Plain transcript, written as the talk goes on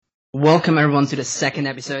Welcome everyone to the second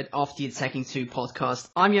episode of the Attacking 2 podcast.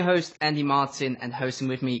 I'm your host Andy Martin and hosting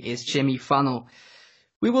with me is Jimmy Funnel.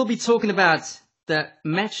 We will be talking about the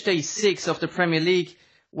match day 6 of the Premier League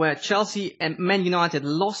where Chelsea and Man United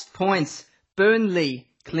lost points. Burnley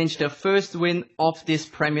clinched their first win of this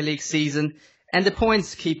Premier League season and the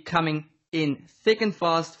points keep coming in thick and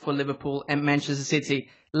fast for Liverpool and Manchester City.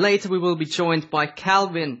 Later we will be joined by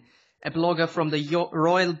Calvin, a blogger from the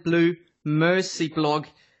Royal Blue Mercy blog,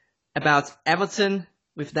 about Everton.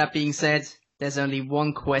 With that being said, there's only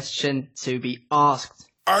one question to be asked.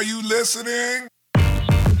 Are you listening?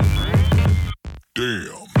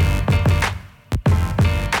 Damn.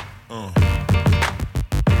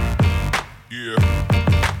 Yeah.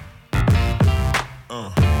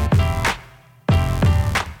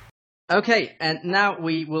 Okay, and now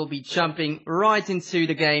we will be jumping right into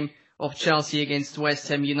the game of Chelsea against West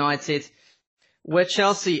Ham United, where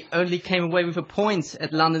Chelsea only came away with a point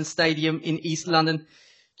at London Stadium in East London.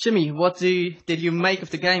 Jimmy, what did you make of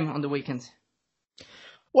the game on the weekend?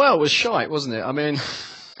 Well, it was shite, wasn't it? I mean,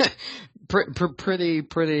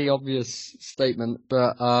 pretty obvious statement,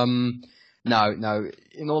 but no.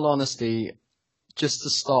 In all honesty, just to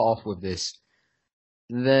start off with this,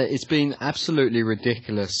 it's been absolutely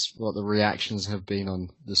ridiculous what the reactions have been on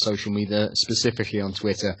the social media, specifically on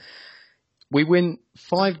Twitter. We win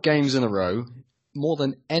 5 games in a row, more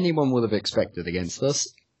than anyone would have expected against us.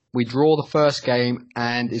 We draw the first game,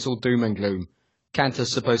 and it's all doom and gloom.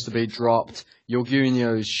 Kanter's supposed to be dropped.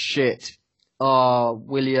 Jorginho's shit.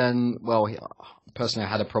 Willian, well, personally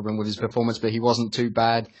I had a problem with his performance, but he wasn't too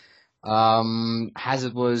bad.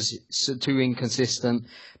 Hazard was too inconsistent.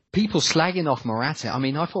 People slagging off Morata. I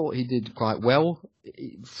mean, I thought he did quite well.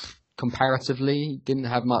 Comparatively, he didn't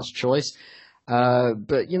have much choice.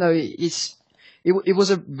 But, you know, it was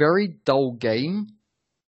a very dull game,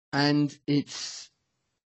 and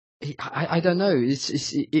I don't know.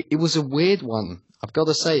 It was a weird one. I've got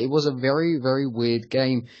to say, it was a very, very weird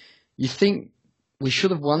game. You think we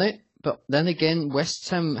should have won it, but then again, West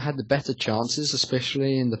Ham had the better chances,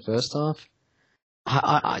 especially in the first half.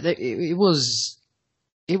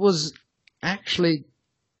 It was actually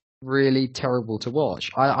really terrible to watch.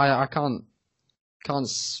 I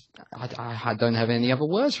don't have any other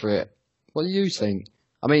words for it. What do you think?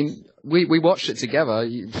 I mean, we watched it together.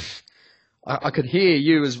 I could hear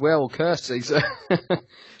you as well cursing. So.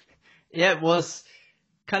 Yeah, it was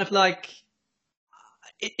kind of like,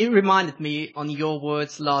 it reminded me on your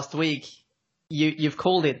words last week. You've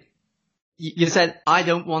called it. You said, I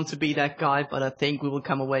don't want to be that guy, but I think we will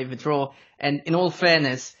come away with a draw. And in all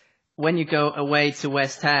fairness, when you go away to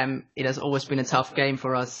West Ham, it has always been a tough game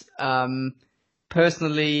for us.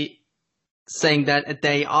 Personally, saying that a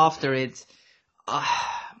day after it,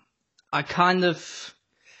 I kind of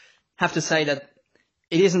have to say that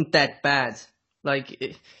it isn't that bad.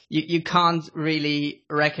 Like, you can't really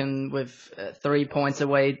reckon with 3 points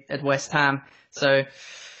away at West Ham. So,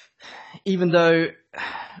 even though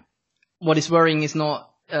what is worrying is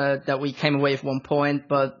not that we came away with 1 point,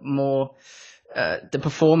 but more the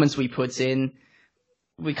performance we put in,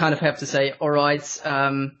 we kind of have to say, all right,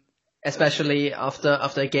 especially after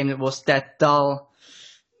a game that was that dull,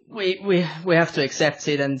 we have to accept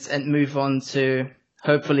it and move on to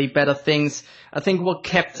hopefully better things. I think what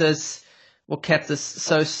kept us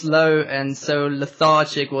so slow and so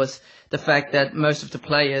lethargic was the fact that most of the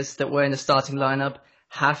players that were in the starting lineup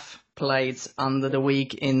have played under the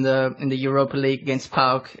week in the Europa League against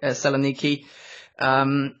PAOK Saloniki,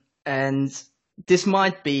 and this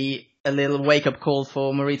might be a little wake up call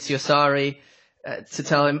for Maurizio Sarri. To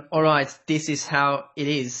tell him, all right, this is how it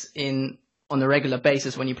is on a regular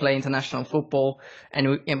basis when you play international football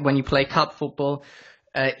and when you play cup football.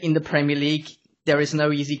 In the Premier League, there is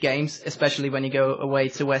no easy games, especially when you go away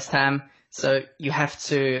to West Ham. So you have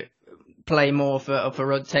to play more of a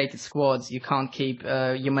rotated squad. You can't keep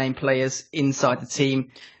your main players inside the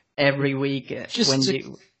team every week. Sorry,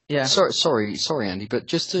 Andy, but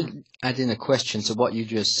just to add in a question to what you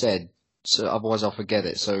just said. So otherwise I'll forget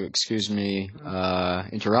it. So excuse me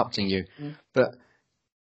interrupting you. But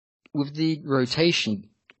with the rotation,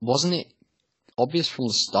 wasn't it obvious from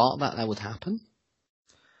the start that would happen?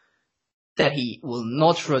 That he will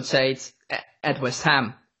not rotate at West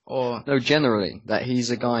Ham? Or no, generally, that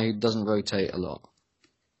he's a guy who doesn't rotate a lot.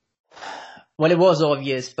 Well, it was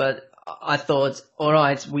obvious, but I thought, all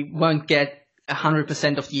right, we won't get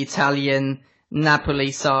 100% of the Italian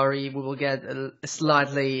Napoli Sarri. We will get a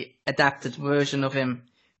slightly adapted version of him,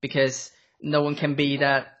 because no one can be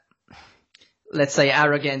that, let's say,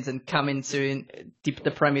 arrogant and come into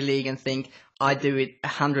the Premier League and think, I do it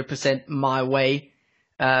 100% my way.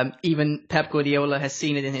 Even Pep Guardiola has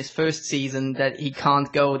seen it in his first season that he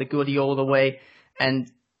can't go the Guardiola way, and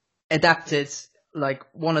adapted like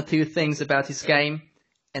one or two things about his game,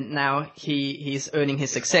 and now he's earning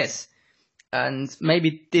his success. And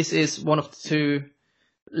maybe this is one of the two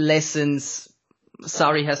lessons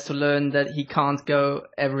Sarri has to learn, that he can't go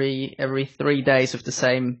every 3 days with the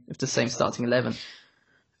same starting 11.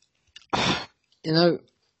 You know,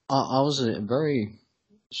 I was a very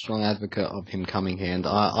strong advocate of him coming here, and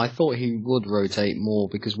I thought he would rotate more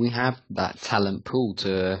because we have that talent pool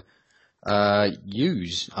to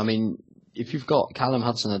use. I mean, if you've got Callum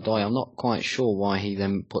Hudson-Odoi, I'm not quite sure why he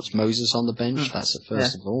then puts Moses on the bench. That's the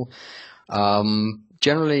first of all.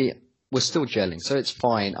 Generally, we're still gelling, so it's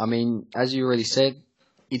fine. I mean, as you already said,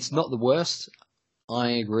 it's not the worst. I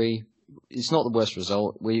agree. It's not the worst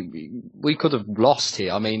result. We could have lost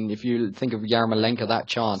here. I mean, if you think of Yarmolenko, that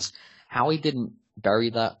chance, how he didn't bury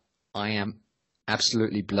that, I am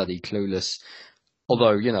absolutely bloody clueless.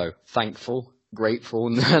 Although, you know, thankful, grateful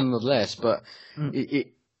nonetheless. But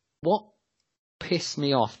what pissed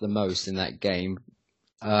me off the most in that game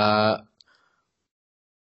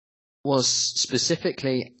was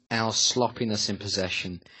specifically our sloppiness in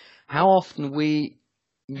possession. How often we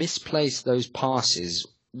misplaced those passes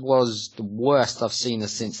was the worst I've seen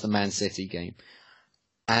us since the Man City game.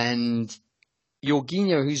 And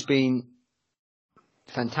Jorginho, who's been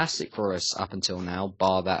fantastic for us up until now,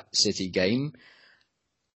 bar that City game,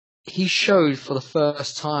 he showed for the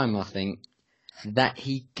first time, I think, that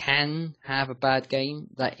he can have a bad game,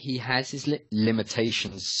 that he has his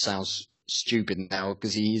limitations. Sounds stupid now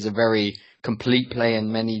because he's a very complete player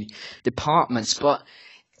in many departments, but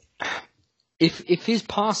if his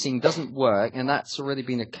passing doesn't work, and that's already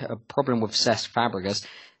been a problem with Cesc Fabregas,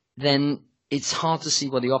 then it's hard to see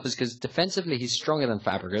what he offers, because defensively he's stronger than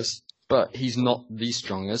Fabregas, but he's not the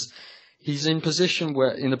strongest. He's in a position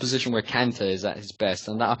where Kante is at his best,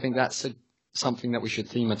 and I think that's something that we should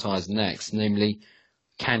thematise next, namely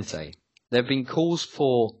Kante. There have been calls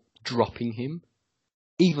for dropping him,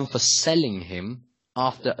 even for selling him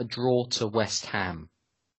after a draw to West Ham.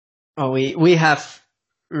 Oh, we have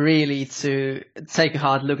really to take a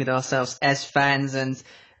hard look at ourselves as fans, and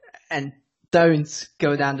don't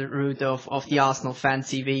go down the route of the Arsenal fan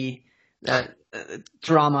TV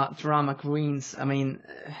drama queens. I mean,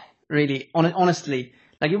 really, honestly,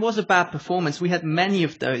 like, it was a bad performance. We had many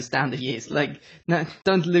of those down the years. Like, no,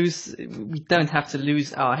 we don't have to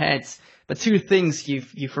lose our heads. But two things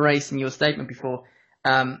you've raised in your statement before.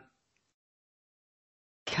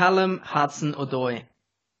 Callum Hudson-Odoi.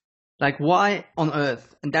 Like, why on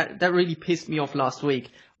earth, and that really pissed me off last week,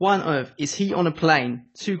 why on earth is he on a plane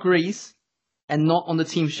to Greece and not on the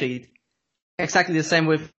team sheet? Exactly the same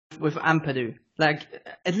with Ampadu. Like,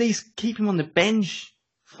 at least keep him on the bench,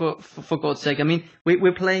 for God's sake. I mean,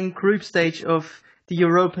 we're playing group stage of the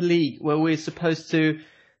Europa League, where we're supposed to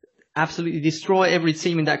absolutely destroy every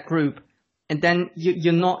team in that group, and then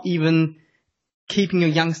you're not even keeping your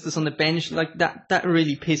youngsters on the bench. Like, that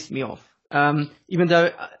really pissed me off. Even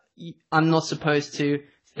though I'm not supposed to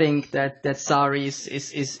think that Sarri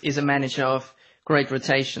is a manager of great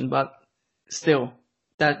rotation, but still,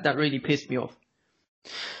 that really pissed me off.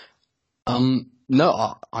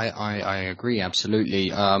 No, I agree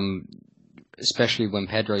absolutely. Especially when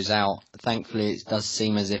Pedro's out. Thankfully, it does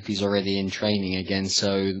seem as if he's already in training again,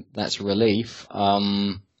 so that's a relief.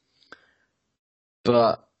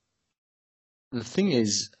 But the thing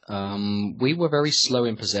is, we were very slow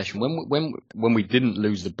in possession. When we didn't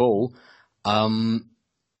lose the ball, the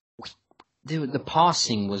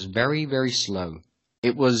passing was very, very slow.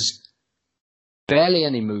 It was barely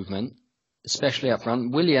any movement, especially up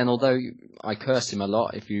front. Willian, although I cursed him a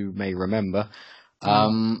lot, if you may remember,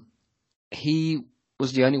 he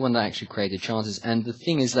was the only one that actually created chances. And the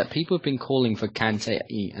thing is that people have been calling for Kante,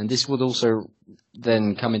 and this would also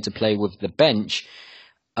then come into play with the bench.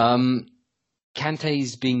 Kante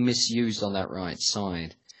is being misused on that right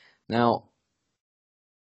side. Now,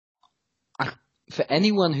 for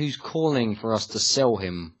anyone who's calling for us to sell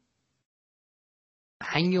him,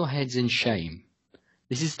 hang your heads in shame.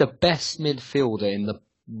 This is the best midfielder in the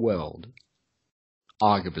world,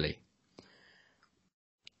 arguably.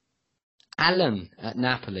 Allen at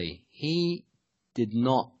Napoli, he did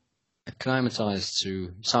not acclimatise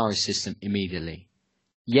to Sarri's system immediately.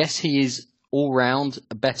 Yes, he is all-round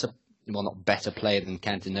a better, well, not better player than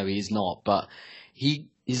Kante, no, he is not, but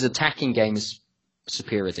his attacking game is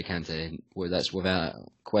superior to Kante, well, that's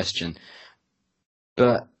without question.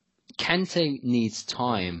 But Kante needs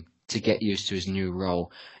time to get used to his new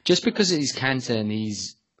role. Just because he's Kante and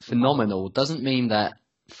he's phenomenal doesn't mean that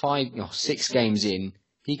 5 or 6 games in,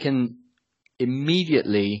 he can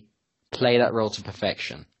immediately play that role to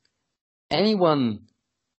perfection. Anyone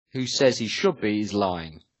who says he should be is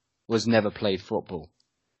lying. Was never played football.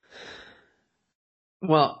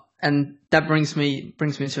 Well, and that brings me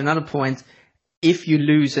to another point. If you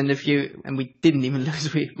lose, and we didn't even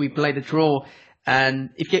lose, we played a draw. And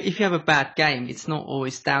if you have a bad game, it's not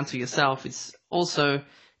always down to yourself. It's also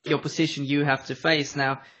the opposition you have to face.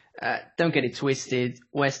 Now, don't get it twisted.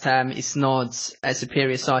 West Ham is not a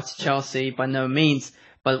superior side to Chelsea by no means.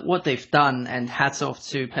 But what they've done, and hats off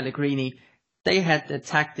to Pellegrini, they had the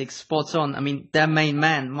tactics spot on. I mean, their main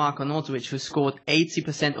man, Marko Arnautovic, who scored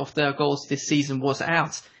 80% of their goals this season, was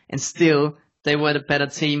out. And still, they were the better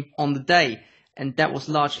team on the day. And that was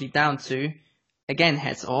largely down to, again,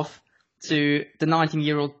 heads off, to the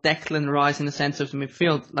 19-year-old Declan Rice in the centre of the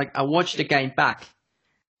midfield. Like, I watched the game back,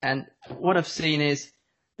 and what I've seen is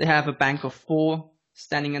they have a bank of 4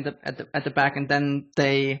 standing at the back, and then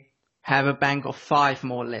they have a bank of 5,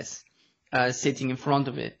 more or less, sitting in front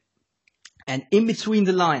of it. And in between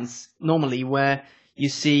the lines, normally, where you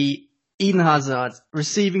see Eden Hazard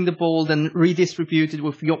receiving the ball, then redistributed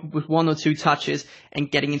with 1 or 2 touches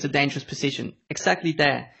and getting into dangerous position. Exactly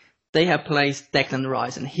there, they have placed Declan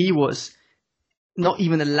Rice, and he was not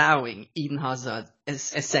even allowing Eden Hazard a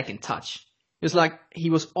second touch. It was like he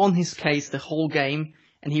was on his case the whole game,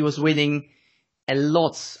 and he was winning a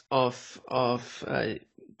lot of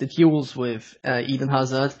the duels with Eden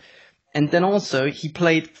Hazard. And then also he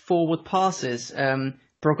played forward passes,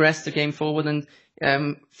 progressed the game forward, and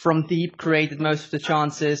from deep created most of the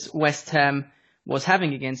chances West Ham was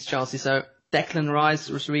having against Chelsea. So Declan Rice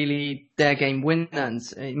was really their game winner, and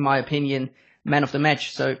in my opinion, man of the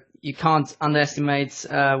match. So you can't underestimate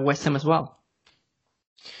West Ham as well.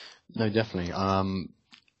 No, definitely. I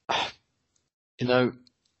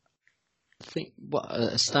think what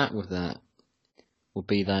a stat with that would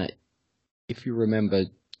be that if you remember,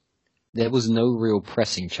 there was no real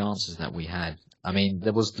pressing chances that we had. I mean,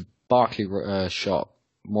 there was the Barkley shot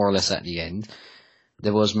more or less at the end.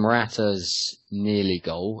 There was Morata's nearly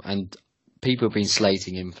goal, and people have been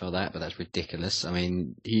slating him for that, but that's ridiculous. I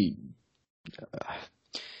mean,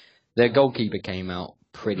 their goalkeeper came out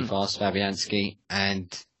pretty fast, Fabianski,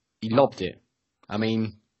 and he lobbed it. I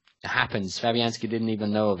mean, it happens. Fabianski didn't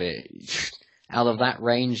even know of it. Out of that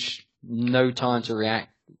range, no time to react.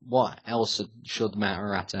 What else should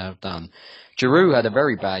Morata have done? Giroud had a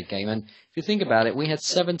very bad game, and if you think about it, we had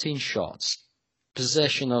 17 shots,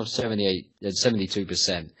 possession of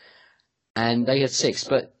 72%, and they had 6.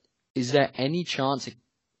 But is there any chance,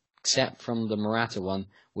 except from the Morata one,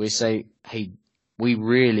 we say, hey, we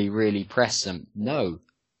really, really press them? No.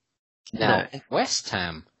 Now, West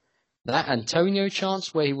Ham, that Antonio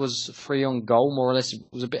chance where he was free on goal, more or less,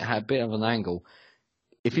 was had a bit of an angle.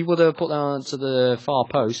 If he would have put that onto the far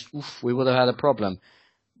post, we would have had a problem.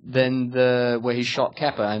 Then where he shot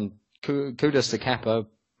Kepa, and kudos to Kepa,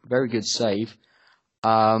 very good save.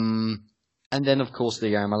 And then, of course,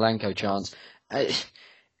 the Yarmolenko chance.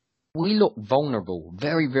 We look vulnerable,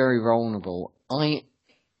 very, very vulnerable. I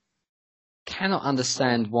cannot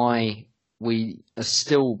understand why we are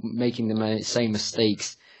still making the same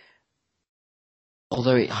mistakes.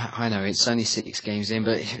 Although, I know, it's only 6 games in,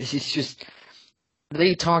 but it's just...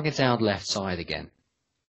 They target our left side again.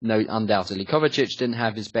 No, undoubtedly. Kovacic didn't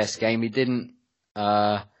have his best game. He didn't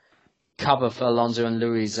cover for Alonso and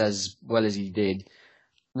Luis as well as he did.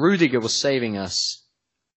 Rudiger was saving us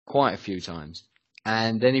quite a few times.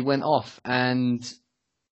 And then he went off. And,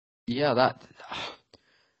 yeah, that...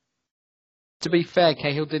 To be fair,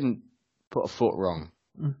 Cahill didn't put a foot wrong.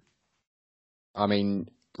 I mean,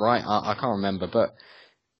 right, I can't remember. But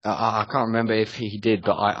I can't remember if he did,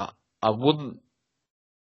 but I wouldn't...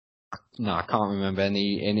 No, I can't remember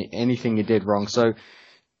anything he did wrong. So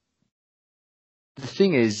the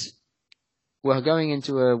thing is, we're going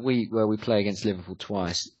into a week where we play against Liverpool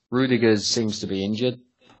twice. Rudiger seems to be injured.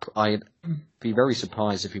 I'd be very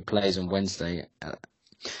surprised if he plays on Wednesday. How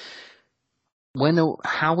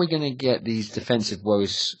are we going to get these defensive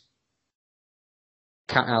woes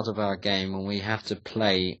cut out of our game when we have to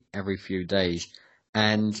play every few days?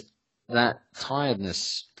 And that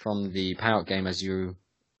tiredness from the Pout game, as you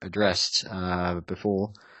addressed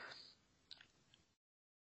before,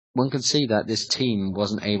 one can see that this team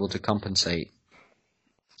wasn't able to compensate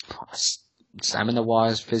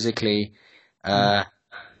stamina-wise, physically,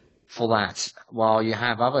 for that. While you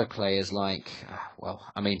have other players like,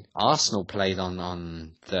 Arsenal played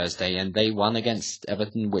on Thursday and they won against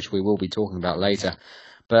Everton, which we will be talking about later.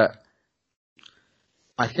 But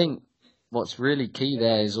I think what's really key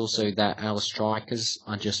there is also that our strikers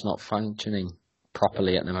are just not functioning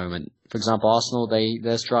properly at the moment. For example, Arsenal,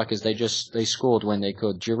 their strikers, they scored when they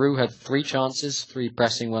could. Giroud had 3 chances, 3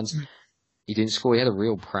 pressing ones. He didn't score. He had a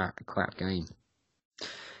real crap game.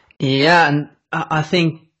 Yeah, and I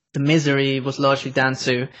think the misery was largely down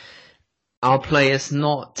to our players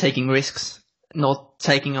not taking risks, not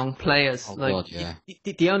taking on players. Oh, like God, yeah.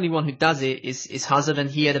 the only one who does it is Hazard, and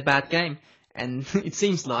he had a bad game. And it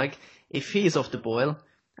seems like if he is off the boil,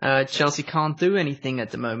 Chelsea can't do anything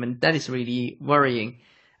at the moment. That is really worrying.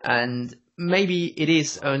 And maybe it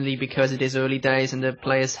is only because it is early days and the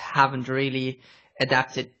players haven't really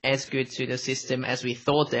adapted as good to the system as we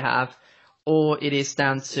thought they have, or it is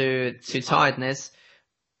down to tiredness.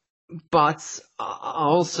 But I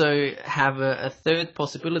also have a third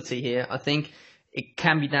possibility here. I think it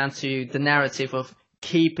can be down to the narrative of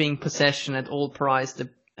keeping possession at all price. That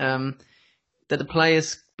the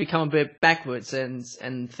players become a bit backwards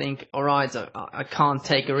and think, all right, I can't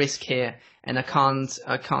take a risk here, and I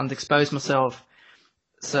can't expose myself.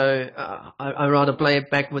 So I rather play a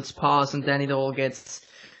backwards pass, and then it all gets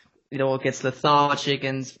lethargic,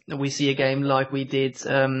 and we see a game like we did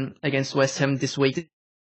against West Ham this week.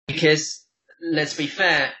 Because let's be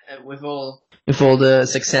fair, with all the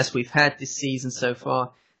success we've had this season so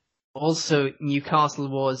far, also Newcastle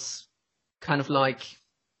was kind of like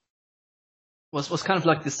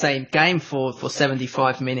the same game for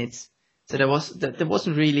 75 minutes. So there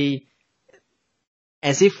wasn't really,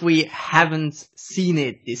 as if we haven't seen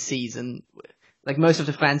it this season. Like most of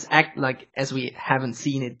the fans act like as we haven't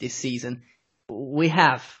seen it this season. We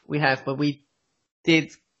have, but we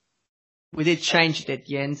did change it at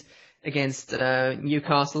the end against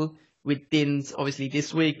Newcastle. We didn't obviously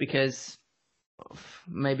this week because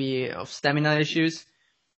of stamina issues.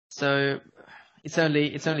 So it's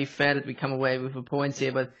only fair that we come away with a point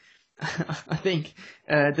here. But I think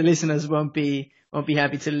the listeners won't be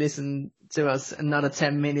happy to listen to us another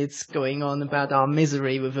 10 minutes going on about our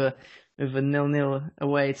misery with a 0-0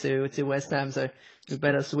 away to West Ham. So we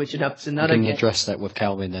better switch it up to another game. We can address that with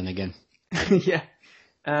Calvin then again. Yeah.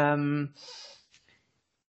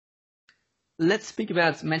 Let's speak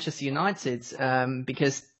about Manchester United,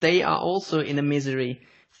 because they are also in a misery.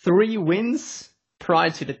 3 wins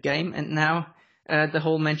prior to that game, and now the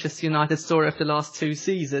whole Manchester United story of the last 2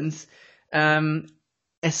 seasons.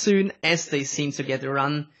 As soon as they seem to get a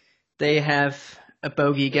run, they have a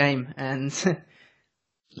bogey game, and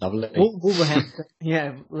Lovely. Wolverhampton,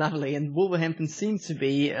 yeah, lovely. And Wolverhampton seem to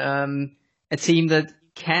be a team that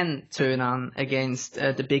can turn on against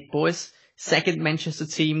the big boys. Second Manchester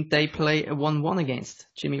team they play a 1-1 against.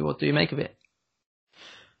 Jimmy, what do you make of it?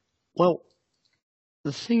 Well,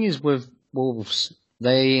 the thing is with Wolves,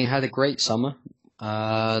 they had a great summer.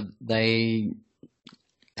 They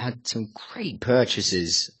had some great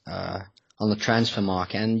purchases on the transfer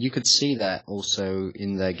market, and you could see that also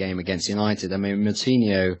in their game against United. I mean,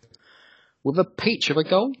 Moutinho, with a peach of a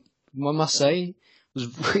goal, I must say, was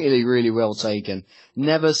really, really well taken.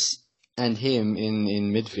 Neves and him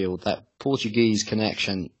in midfield, that Portuguese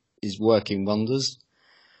connection is working wonders.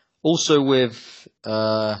 Also with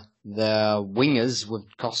their wingers,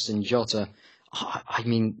 with Costa and Jota, I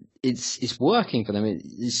mean, it's working for them.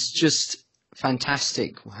 It's just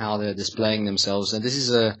fantastic how they're displaying themselves. And this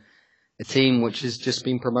is a team which has just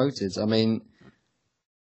been promoted. I mean,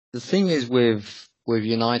 the thing is with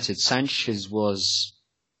United, Sanchez was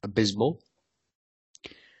abysmal.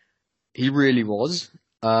 He really was.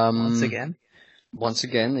 Once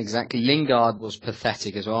again, exactly. Lingard was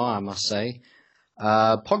pathetic as well, I must say.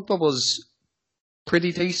 Pogba was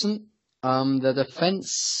pretty decent. The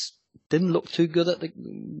defence didn't look too good at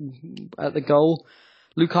the goal.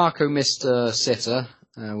 Lukaku missed a sitter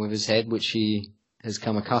with his head, which he has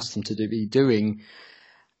come accustomed to be doing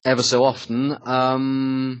ever so often.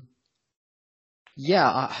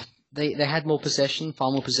 They had more possession,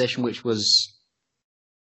 far more possession, which was,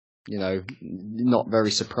 not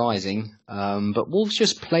very surprising. But Wolves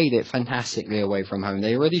just played it fantastically away from home.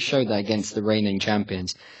 They already showed that against the reigning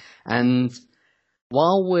champions. And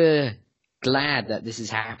while we're glad that this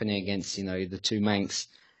is happening against, the two Manx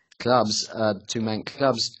clubs,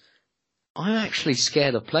 I'm actually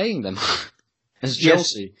scared of playing them as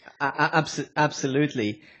Chelsea. Yes,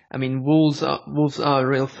 absolutely. I mean, Wolves are a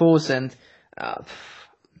real force, and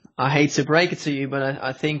I hate to break it to you, but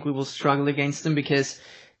I think we will struggle against them because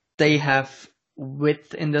they have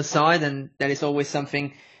width in their side, and that is always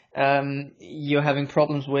something you're having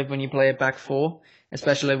problems with when you play a back four,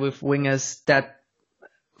 especially with wingers that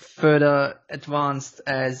further advanced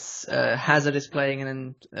as Hazard is playing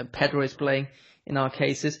and Pedro is playing in our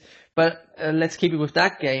cases. But let's keep it with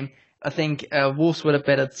that game. I think Wolves were a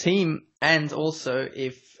better team, and also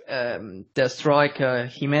if their striker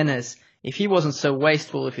Jimenez, if he wasn't so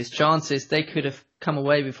wasteful with his chances, they could have come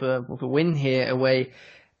away with a win here away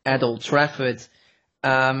at Old Trafford.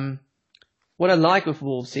 What I like with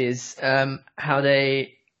Wolves is how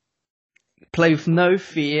they play with no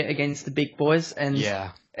fear against the big boys, and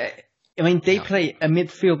I mean they play a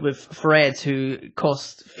midfield with Fred, who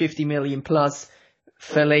cost 50 million plus,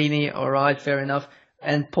 Fellaini, alright, fair enough,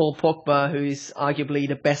 and Paul Pogba, who is arguably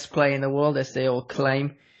the best player in the world, as they all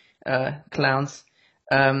claim, clowns.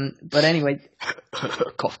 But anyway,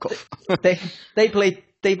 cough, cough. they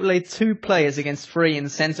play two players against three in the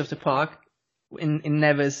centre of the park, in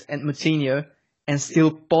Neves and Moutinho, and still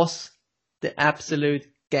boss the absolute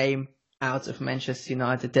game out of Manchester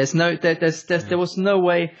United. There was no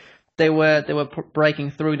way they were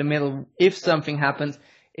breaking through the middle. If something happened,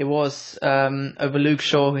 it was over Luke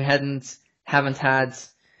Shaw, who haven't had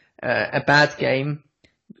a bad game,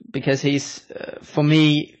 because he's for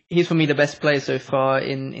me the best player so far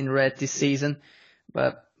in red this season.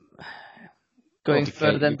 But going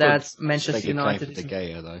further than that, Manchester United is De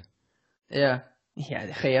Gea though. Yeah,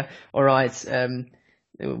 De Gea. All right,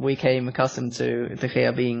 we came accustomed to De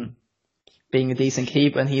Gea being a decent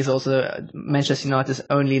keeper, and he's also Manchester United's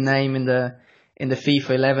only name in the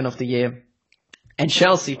FIFA 11 of the year. And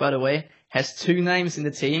Chelsea, by the way, has two names in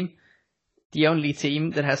the team. The only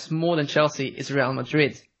team that has more than Chelsea is Real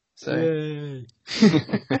Madrid. So,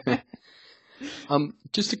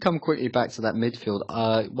 just to come quickly back to that midfield,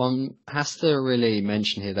 one has to really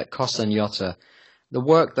mention here that Costa and Jota, the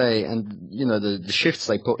work the shifts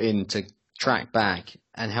they put in to track back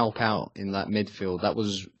and help out in that midfield, that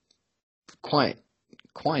was quite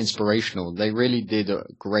inspirational. They really did a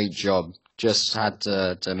great job. Just had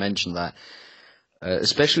to mention that,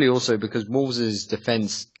 especially also because Wolves'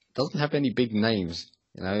 defence doesn't have any big names.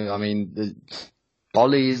 I mean,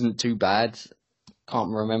 Bolly isn't too bad.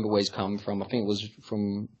 Can't remember where he's come from. I think it was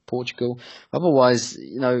from Portugal. Otherwise,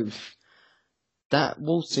 that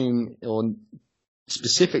Wolves team, or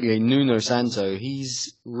specifically Nuno Santo,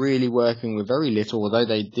 he's really working with very little, although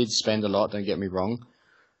they did spend a lot, don't get me wrong.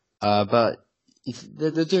 But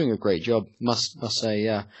they're doing a great job, must say,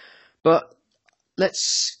 yeah. But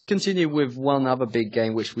let's continue with one other big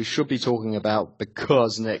game which we should be talking about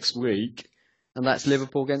because next week, and that's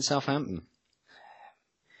Liverpool against Southampton.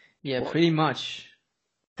 Yeah, pretty much.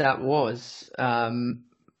 That was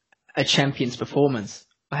a champion's performance.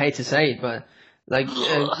 I hate to say it, but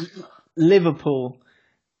Liverpool,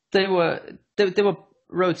 they were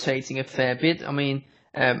rotating a fair bit. I mean,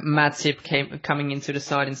 Matip coming into the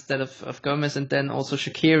side instead of Gomez, and then also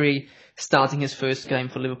Shaqiri starting his first game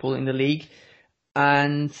for Liverpool in the league,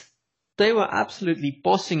 and they were absolutely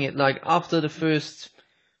bossing it. Like after the first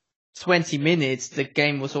 20 minutes, the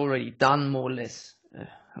game was already done, more or less.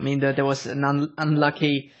 I mean, there was an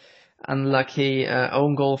unlucky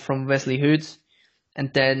own goal from Wesley Hood,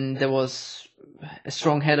 and then there was a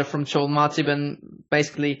strong header from Joel Matip, and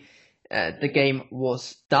basically the game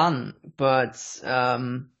was done. But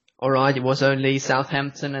alright, it was only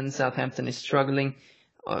Southampton, and Southampton is struggling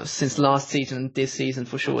since last season and this season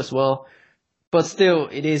for sure as well. But still,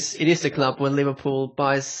 it is the club where Liverpool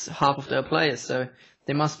buys half of their players, so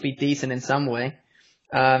they must be decent in some way.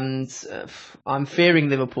 And I'm fearing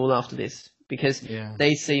Liverpool after this, because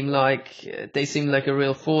they seem like a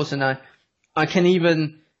real force, and I can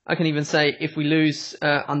even say if we lose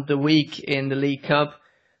under week in the League Cup,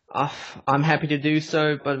 I'm happy to do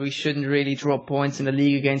so, but we shouldn't really drop points in the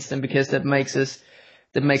league against them, because that makes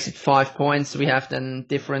it 5 points. We have then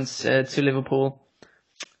difference to Liverpool,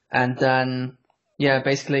 and then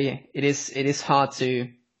basically it is hard to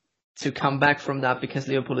come back from that, because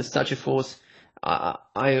Liverpool is such a force.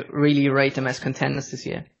 I really rate them as contenders this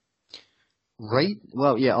year.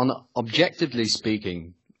 Well, yeah, objectively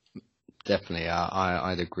speaking, definitely,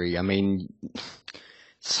 I'd agree. I mean,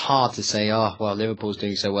 it's hard to say, Liverpool's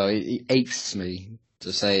doing so well. It aches me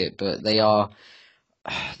to say it, but they are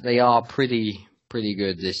pretty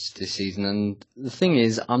good this season. And the thing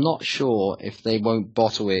is, I'm not sure if they won't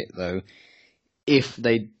bottle it, though, if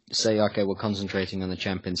they say, okay, we're concentrating on the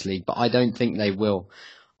Champions League, but I don't think they will.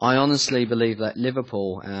 I honestly believe that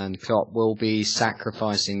Liverpool and Klopp will be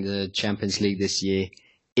sacrificing the Champions League this year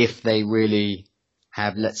if they really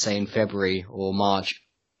have, let's say in February or March,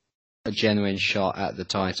 a genuine shot at the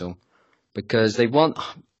title. Because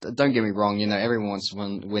don't get me wrong, everyone wants to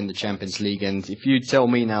win the Champions League, and if you tell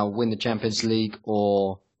me now win the Champions League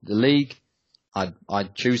or the league,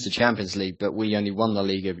 I'd choose the Champions League, but we only won the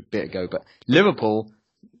league a bit ago. But Liverpool,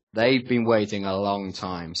 they've been waiting a long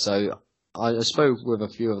time, so I spoke with a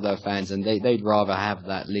few of their fans, and they'd rather have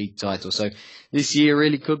that league title. So this year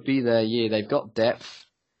really could be their year. They've got depth.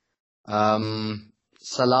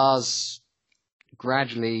 Salah's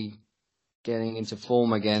gradually getting into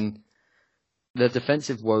form again. The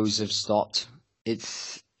defensive woes have stopped.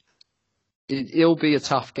 It'll be a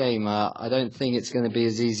tough game. I don't think it's going to be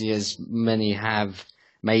as easy as many have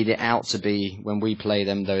made it out to be when we play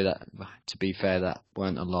them, though that, to be fair, that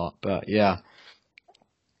weren't a lot. But yeah.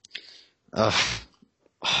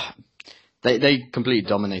 They completely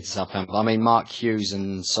dominated Southampton. I mean, Mark Hughes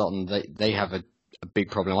and Sutton, they have a big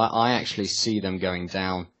problem. I actually see them going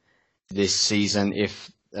down this season.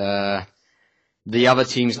 If the other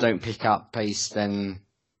teams don't pick up pace, then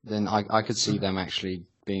I could see them actually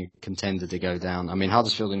being a contender to go down. I mean,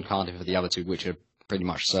 Huddersfield and Cardiff are the other two, which are pretty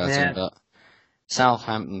much certain. But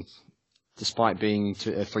Southampton, despite being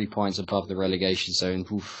 3 points above the relegation zone,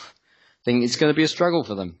 I think it's going to be a struggle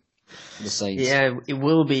for them. The Saints. Yeah, it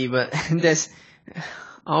will be, but I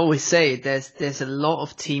always say there's a lot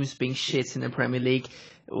of teams being shit in the Premier League.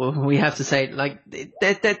 We have to say, like,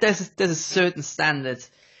 there's a certain standard,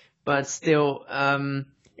 but still,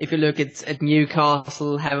 if you look at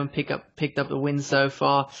Newcastle, haven't picked up the win so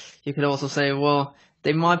far, you could also say, well,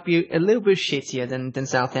 they might be a little bit shittier than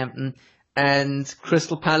Southampton. And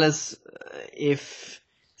Crystal Palace, if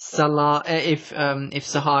Salah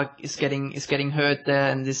is getting hurt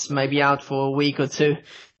there and is maybe out for a week or two,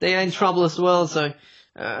 they are in trouble as well. So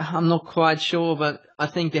I'm not quite sure, but I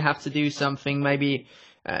think they have to do something. Maybe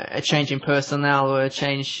a change in personnel or a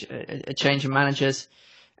change in managers,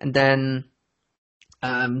 and then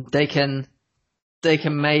they can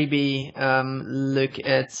maybe look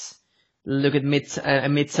at a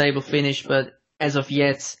mid-table finish. But as of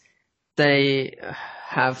yet, they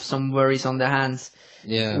have some worries on their hands.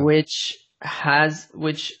 Yeah. Which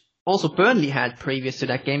also Burnley had previous to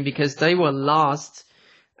that game, because they were last.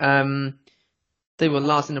 They were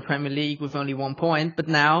last in the Premier League with only 1 point, but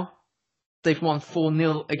now they've won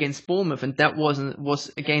 4-0 against Bournemouth, and that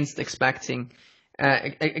was against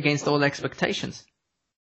all expectations.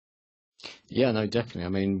 Yeah, no, definitely. I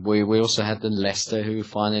mean, we also had the Leicester, who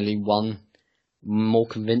finally won more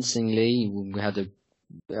convincingly.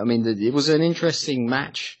 It was an interesting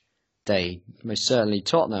match day, most certainly.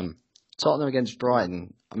 Tottenham against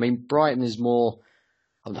Brighton. I mean, Brighton is more,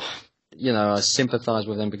 I sympathise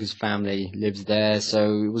with them because family lives there,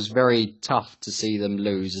 so it was very tough to see them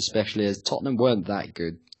lose, especially as Tottenham weren't that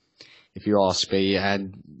good, if you ask me.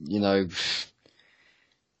 And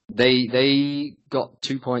they got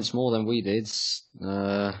 2 points more than we did.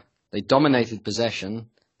 They dominated possession.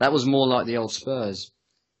 That was more like the old Spurs.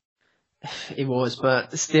 It was,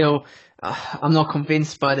 but still, I'm not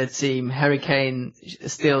convinced by that team. Harry Kane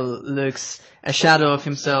still looks a shadow of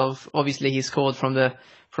himself. Obviously, he scored from the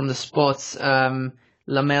spots.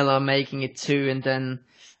 Lamela making it 2, and then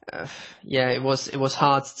it was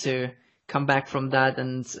hard to come back from that.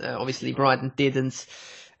 And obviously, Brighton didn't.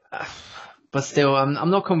 But still,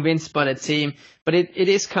 I'm not convinced by the team. But it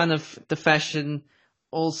is kind of the fashion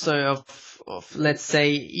also of let's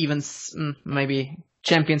say even maybe.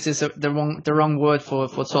 Champions is the wrong word for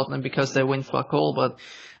Tottenham, because they win fuck all, but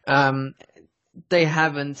they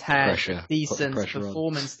haven't had decent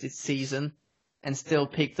performance this season and still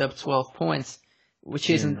picked up 12 points, which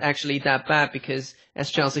isn't actually that bad, because as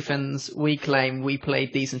Chelsea fans, we claim we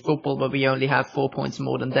played decent football, but we only have 4 points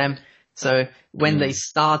more than them. So when they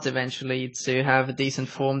start eventually to have a decent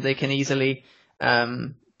form, they can easily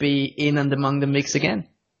be in and among the mix again.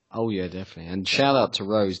 Oh yeah, definitely. And shout out to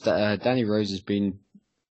Rose. Danny Rose has been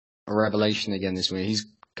a revelation again this week. He's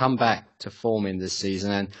come back to form in this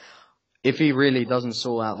season, and if he really doesn't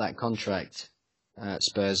sort out that contract at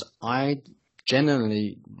Spurs, I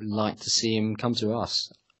genuinely like to see him come to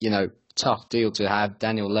us. Tough deal to have.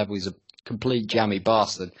 Daniel Levy is a complete jammy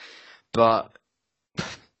bastard, but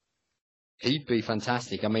he'd be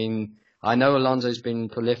fantastic. I mean, I know Alonso's been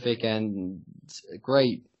prolific and a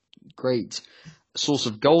great source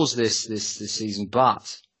of goals this season,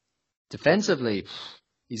 but defensively,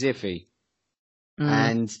 he's iffy.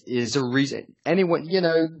 And is a reason. Anyone,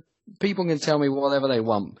 people can tell me whatever they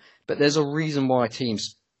want, but there's a reason why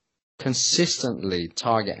teams consistently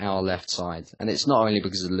target our left side, and it's not only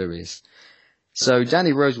because of Lewis. So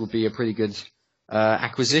Danny Rose would be a pretty good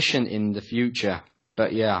acquisition in the future,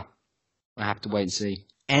 but yeah, I have to wait and see.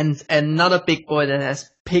 And another big boy that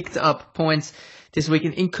has picked up points this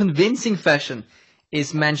weekend in convincing fashion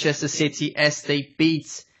is Manchester City, as they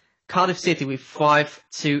beat Cardiff City with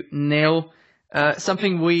 5-0.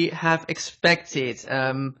 Something we have expected,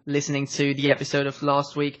 listening to the episode of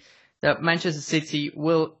last week, that Manchester City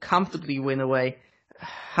will comfortably win away.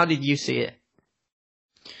 How did you see it?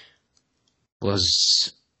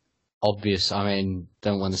 Was obvious. I mean,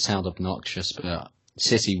 don't want to sound obnoxious, but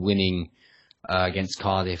City winning against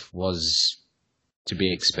Cardiff was to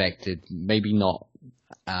be expected. Maybe not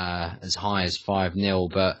as high as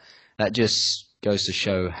 5-0, but that just goes to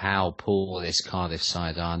show how poor this Cardiff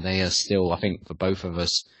side are. And they are still, I think, for both of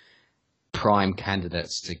us, prime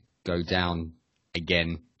candidates to go down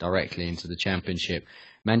again directly into the Championship.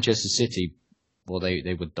 Manchester City, well,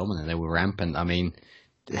 they were dominant. They were rampant. I mean,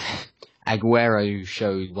 Aguero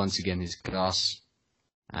showed once again his class,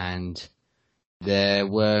 and there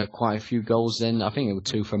were quite a few goals then. I think it were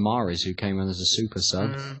 2 for Mahrez, who came in as a super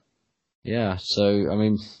sub. Yeah, so, I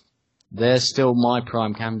mean, they're still my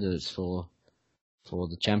prime candidates for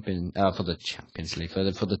the Champions League,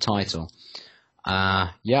 for the title.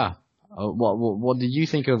 Yeah. What do you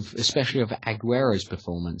think of, especially of Aguero's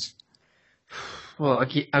performance? Well,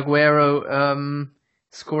 Aguero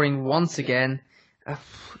scoring once again.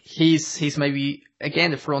 He's maybe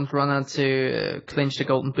again the front runner to clinch the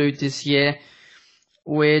Golden Boot this year,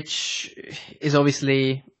 which is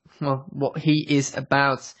obviously what he is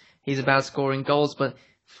about. He's about scoring goals, but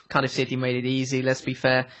Cardiff City made it easy. Let's be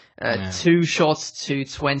fair. 2 shots to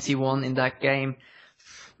 21 in that game.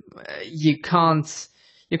 You can't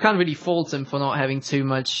really fault them for not having too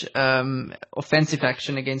much offensive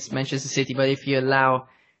action against Manchester City, but if you allow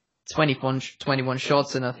 21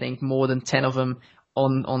 shots, and I think more than 10 of them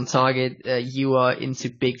on target, you are into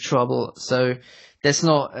big trouble. So there's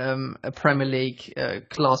not a Premier League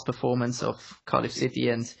class performance of Cardiff City,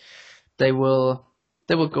 and they will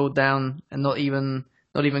go down, and not even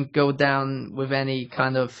go down with any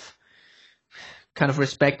kind of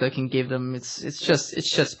respect I can give them. It's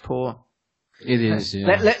just poor. It is,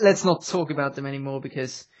 yeah. Let's not talk about them anymore,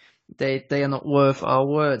 because they are not worth our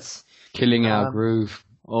words. Killing our groove.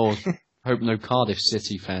 Oh, hope no Cardiff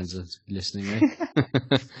City fans are listening,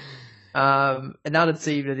 eh? Another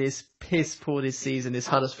team that is piss poor this season is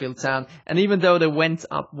Huddersfield Town. And even though they went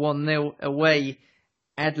up 1-0 away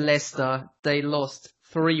at Leicester, they lost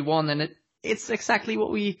 3-1. And it's exactly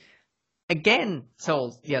what we again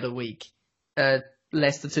told the other week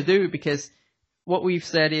Leicester to do, because what we've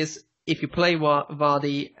said is, if you play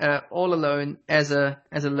Vardy all alone as a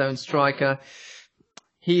lone striker,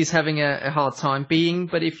 he's having a hard time being.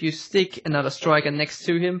 But if you stick another striker next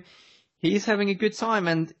to him, he's having a good time.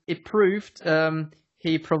 And it proved.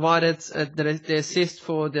 He provided the assist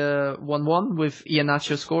for the 1-1 with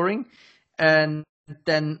Iheanacho scoring, and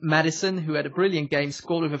then Maddison, who had a brilliant game,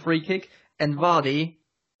 scored with a free kick, and Vardy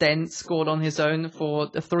then scored on his own for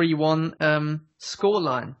the 3-1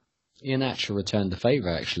 scoreline. Iheanacho returned the favour,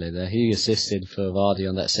 actually, there. He assisted for Vardy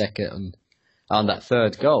on that second, on that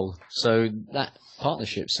third goal. So that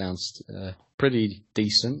partnership sounds pretty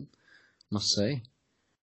decent, must say.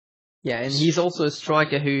 Yeah, and he's also a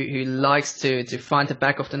striker who likes to find the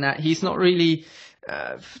back of the net. He's not really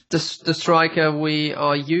the striker we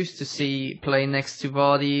are used to see playing next to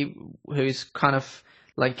Vardy, who's kind of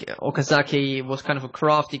like Okazaki was kind of a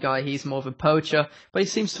crafty guy. He's more of a poacher, but he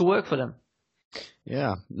seems to work for them.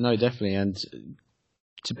 Yeah, no, definitely. And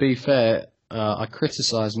to be fair, I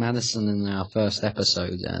criticised Maddison in our first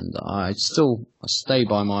episode, and I stay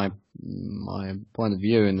by my point of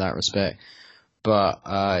view in that respect.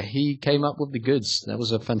 But he came up with the goods. That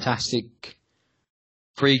was a fantastic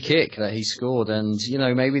free kick that he scored, and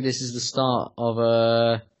maybe this is the start of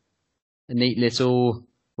a neat little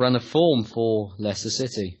run of form for Leicester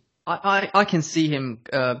City. I can see him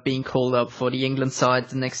being called up for the England side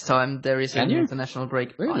the next time there is an international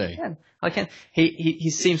break. Really? I can. He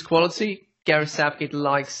seems quality. Gareth Southgate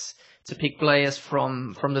likes to pick players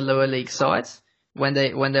from the lower league sides when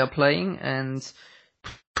they are playing, and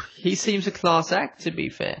he seems a class act, to be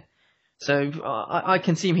fair. So I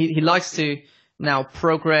can see him. He likes to now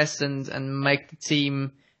progress and make the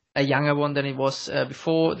team a younger one than it was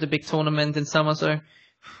before the big tournament in summer. So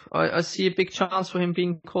I see a big chance for him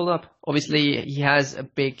being called up. Obviously, he has a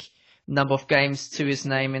big number of games to his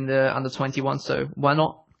name in the under-21, so why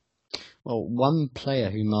not? Well, one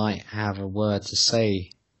player who might have a word to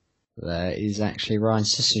say there is actually Ryan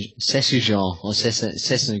Sessegnon, or Sessegnon.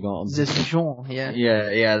 Sessegnon, yeah.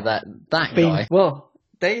 Yeah, that guy. Well,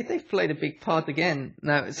 they've played a big part again.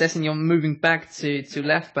 Now, Sessegnon moving back to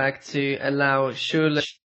left back to allow Schürrle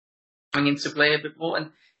coming into play a bit more,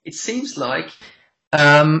 and it seems like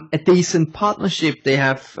a decent partnership they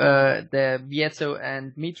have there, Vieto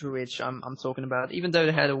and Mitrovic. I'm talking about. Even though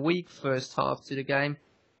they had a weak first half to the game,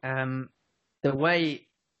 the way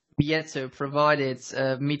Vieto provided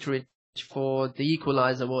Mitrovic for the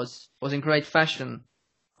equaliser was in great fashion.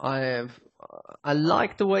 I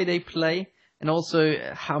like the way they play, and also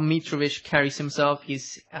how Mitrovic carries himself.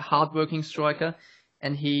 He's a hard-working striker,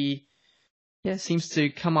 and he Yeah, seems to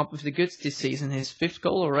come up with the goods this season. His 5th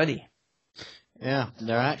goal already. Yeah,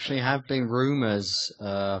 there actually have been rumours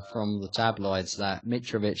from the tabloids that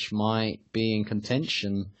Mitrovic might be in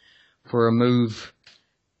contention for a move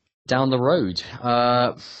down the road.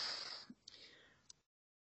 I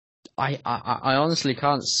honestly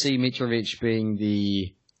can't see Mitrovic being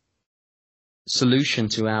the solution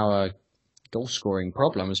to our goal scoring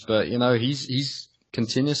problems, but he's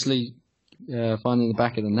continuously finding the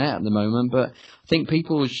back of the net at the moment. But I think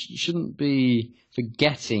people shouldn't be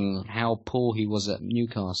forgetting how poor he was at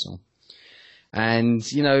Newcastle. And,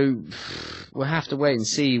 we'll have to wait and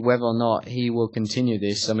see whether or not he will continue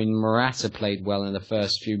this. I mean, Morata played well in the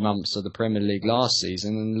first few months of the Premier League last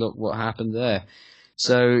season, and look what happened there.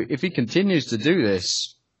 So if he continues to do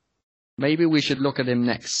this, maybe we should look at him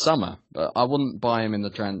next summer. But I wouldn't buy him in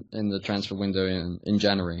the transfer window in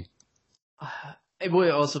January. It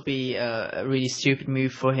would also be a really stupid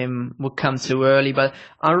move for him, would come too early, but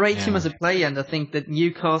I rate him as a player, and I think that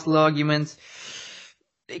Newcastle argument,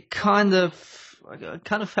 I kind of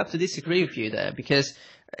have to disagree with you there, because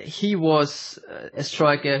he was a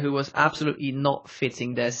striker who was absolutely not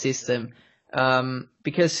fitting their system,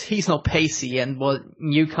 because he's not pacey, and what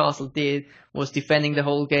Newcastle did was defending the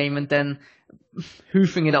whole game and then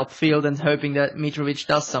hoofing it upfield and hoping that Mitrovic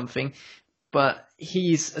does something. But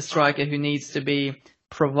he's a striker who needs to be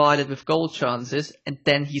provided with goal chances, and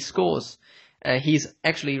then he scores. He's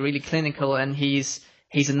actually really clinical, and he's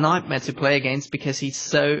a nightmare to play against because he's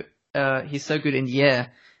so good in the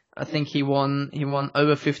air. I think he won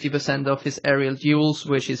over 50% of his aerial duels,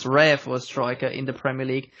 which is rare for a striker in the Premier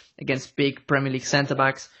League against big Premier League centre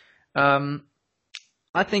backs. I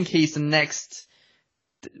think he's the next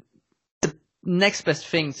best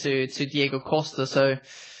thing to Diego Costa. So.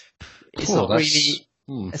 It's not really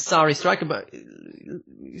a sorry striker, but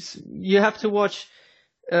you have to watch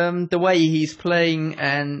the way he's playing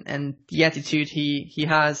and the attitude he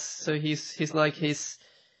has. So he's like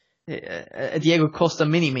a Diego Costa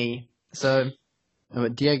mini-me. So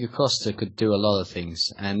Diego Costa could do a lot of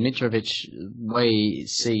things, and Mitrovic, way it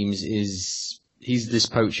seems, is he's this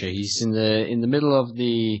poacher. He's in the middle of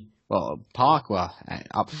the park,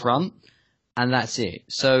 up front, and that's it.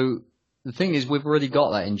 So. The thing is, we've already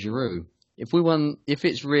got that in Giroud. If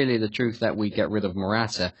it's really the truth that we get rid of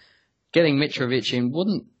Morata, getting Mitrovic in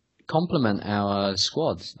wouldn't complement our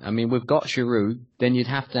squad. I mean, we've got Giroud, then you'd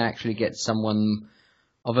have to actually get someone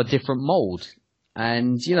of a different mould.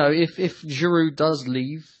 And, if Giroud does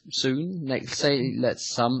leave soon, next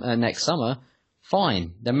summer,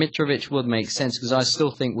 fine. Then Mitrovic would make sense, because I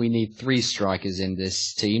still think we need 3 strikers in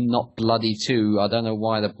this team, not bloody 2. I don't know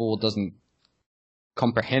why the board doesn't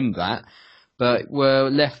comprehend that, but we're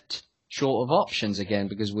left short of options again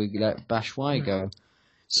because we let Batshuayi go.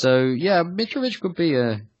 So yeah, Mitrovic could be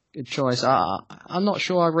a good choice. I'm not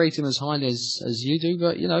sure I rate him as highly as you do,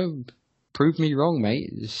 but prove me wrong,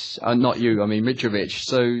 mate. Not you, I mean Mitrovic.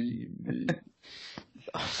 So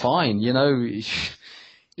fine,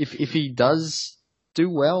 if he does do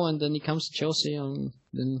well and then he comes to Chelsea,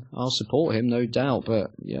 then I'll support him, no doubt.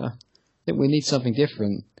 But yeah, I think we need something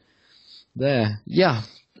different. There. Yeah.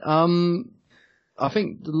 I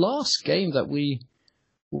think the last game that we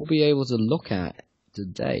will be able to look at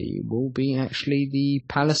today will be actually the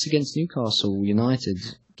Palace against Newcastle United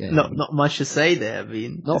game. Not much to say there. I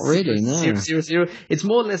mean, not really, no. 0-0. It's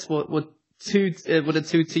more or less what the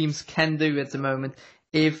two teams can do at the moment.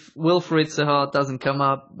 If Wilfried Zaha doesn't come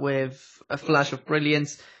up with a flash of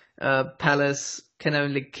brilliance, Palace can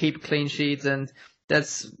only keep clean sheets, and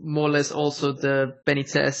that's more or less also the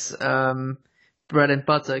Benitez bread and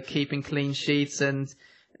butter, keeping clean sheets, and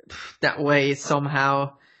that way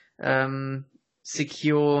somehow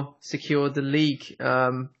secure the league.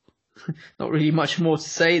 Not really much more to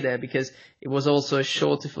say there, because it was also a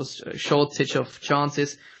shortage of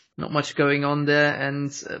chances, not much going on there,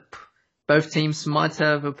 and both teams might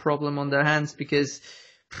have a problem on their hands, because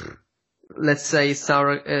let's say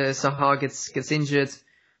Zaha gets injured.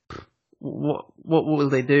 What will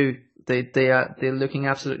they do? They're looking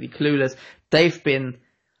absolutely clueless. They've been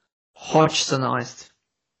Hodgsonized.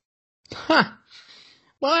 Huh.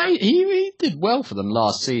 Well, he did well for them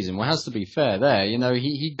last season. Well, it has to be fair there.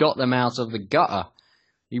 He got them out of the gutter.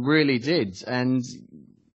 He really did, and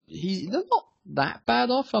they're not that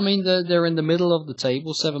bad off. I mean, they're in the middle of the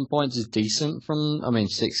table. 7 points is decent from.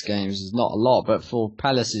 6 games is not a lot, but for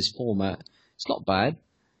Palace's format, it's not bad.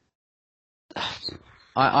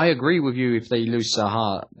 I agree with you. If they lose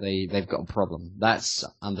Zaha, they've got a problem. That's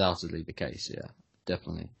undoubtedly the case. Yeah,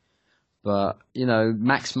 definitely. But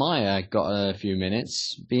Max Meyer got a few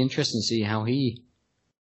minutes. Be interesting to see how he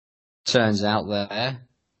turns out there.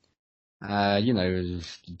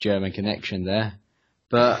 German connection there.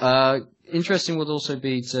 But interesting would also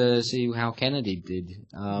be to see how Kennedy did.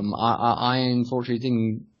 I unfortunately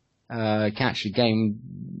didn't catch the game.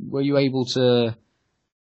 Were you able to,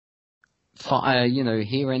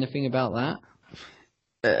 hear anything about that?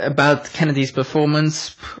 About Kennedy's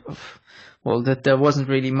performance, well, there wasn't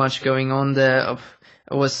really much going on there.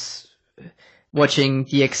 I was watching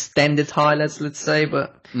the extended highlights, let's say,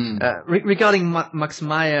 but regarding Max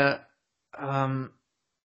Meyer,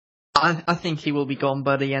 I think he will be gone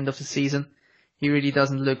by the end of the season. He really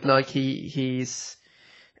doesn't look like he's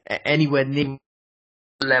anywhere near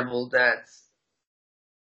the level that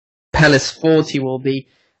Palace 40 will be.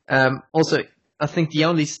 Also, I think the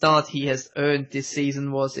only start he has earned this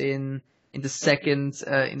season was in the second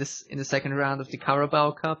round of the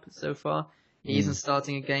Carabao Cup so far. He isn't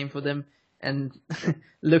starting a game for them, and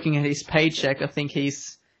looking at his paycheck, I think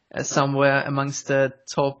he's somewhere amongst the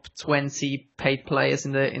top 20 paid players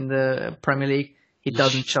in the Premier League. He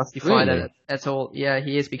doesn't justify that at all. Yeah,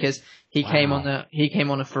 he is, because he came on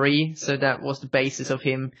a free, so that was the basis of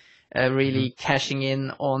him really cashing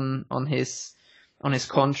in on his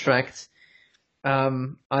contract.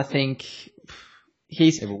 I think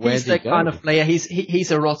he's that kind of player.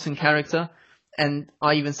 He's a rotten character, and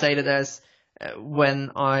I even say that as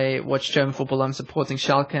when I watch German football, I'm supporting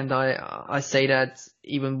Schalke, and I say that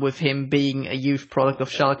even with him being a youth product of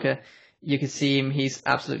Schalke, you can see him. He's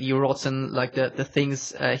absolutely rotten. Like the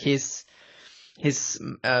things his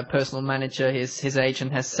personal manager, his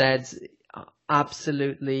agent has said,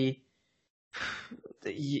 absolutely,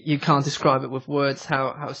 you can't describe it with words.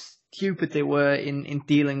 How stupid they were in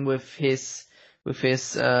dealing with his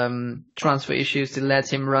transfer issues to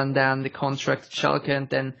let him run down the contract at Schalke, and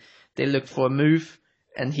then they looked for a move,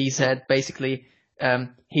 and he said basically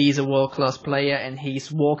he's a world-class player and he's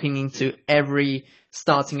walking into every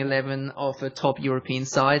starting 11 of a top European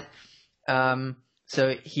side.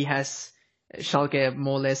 So he has, Schalke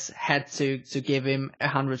more or less had to give him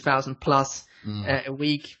 100,000 plus a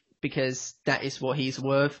week, because that is what he's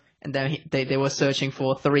worth. And then they were searching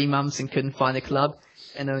for 3 months and couldn't find a club,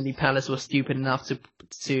 and only Palace was stupid enough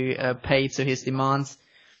to pay to his demands.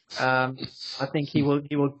 I think he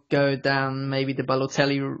will go down maybe the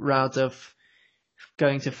Balotelli route of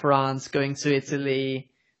going to France, going to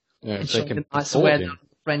Italy, enjoying the nice weather,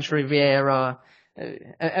 French Riviera,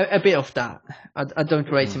 a bit of that. I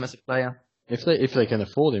don't rate him as a player. If they can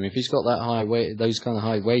afford him, if he's got that those kind of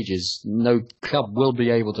high wages, no club will be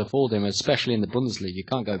able to afford him, especially in the Bundesliga. You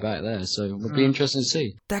can't go back there, so it would be interesting to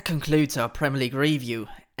see. That concludes our Premier League review,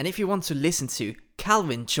 and if you want to listen to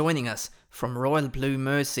Calvin joining us from Royal Blue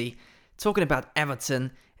Mersey, talking about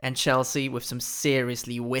Everton and Chelsea with some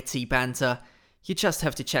seriously witty banter, you just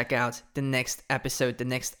have to check out the next episode, the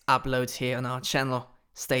next upload here on our channel.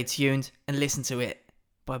 Stay tuned and listen to it.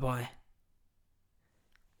 Bye bye.